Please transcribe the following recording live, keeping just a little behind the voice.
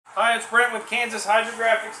Hi, it's Brent with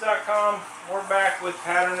Hydrographics.com. We're back with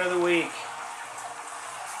Pattern of the Week.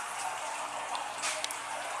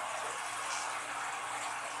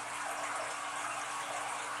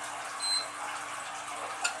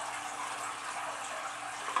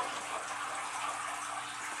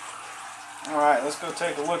 Alright, let's go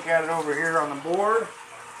take a look at it over here on the board.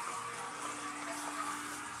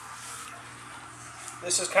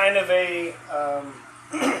 This is kind of a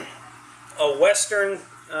Western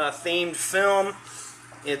themed film.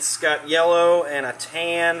 It's got yellow and a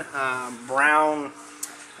tan, brown,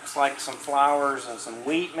 looks like some flowers and some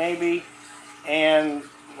wheat maybe, and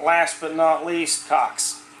last but not least,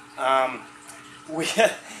 cocks.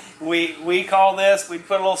 We call this, we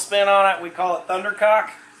put a little spin on it, we call it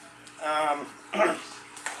Thundercock.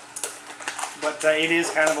 But it is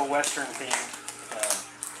kind of a Western theme.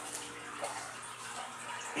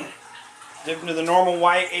 Dipped into the normal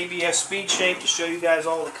white ABS speed shape to show you guys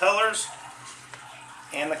all the colors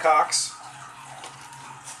and the cocks.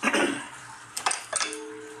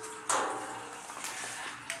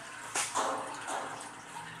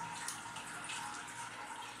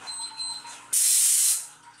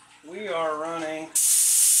 We are running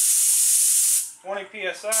 20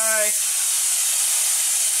 psi,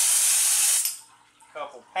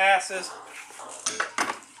 couple passes.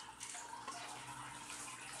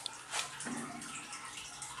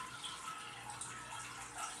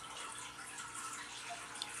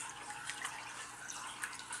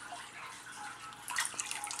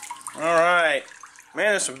 Alright,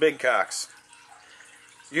 man, there's some big cocks.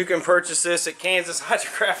 You can purchase this at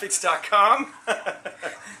KansasHydrographics.com.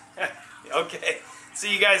 Okay,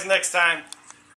 see you guys next time.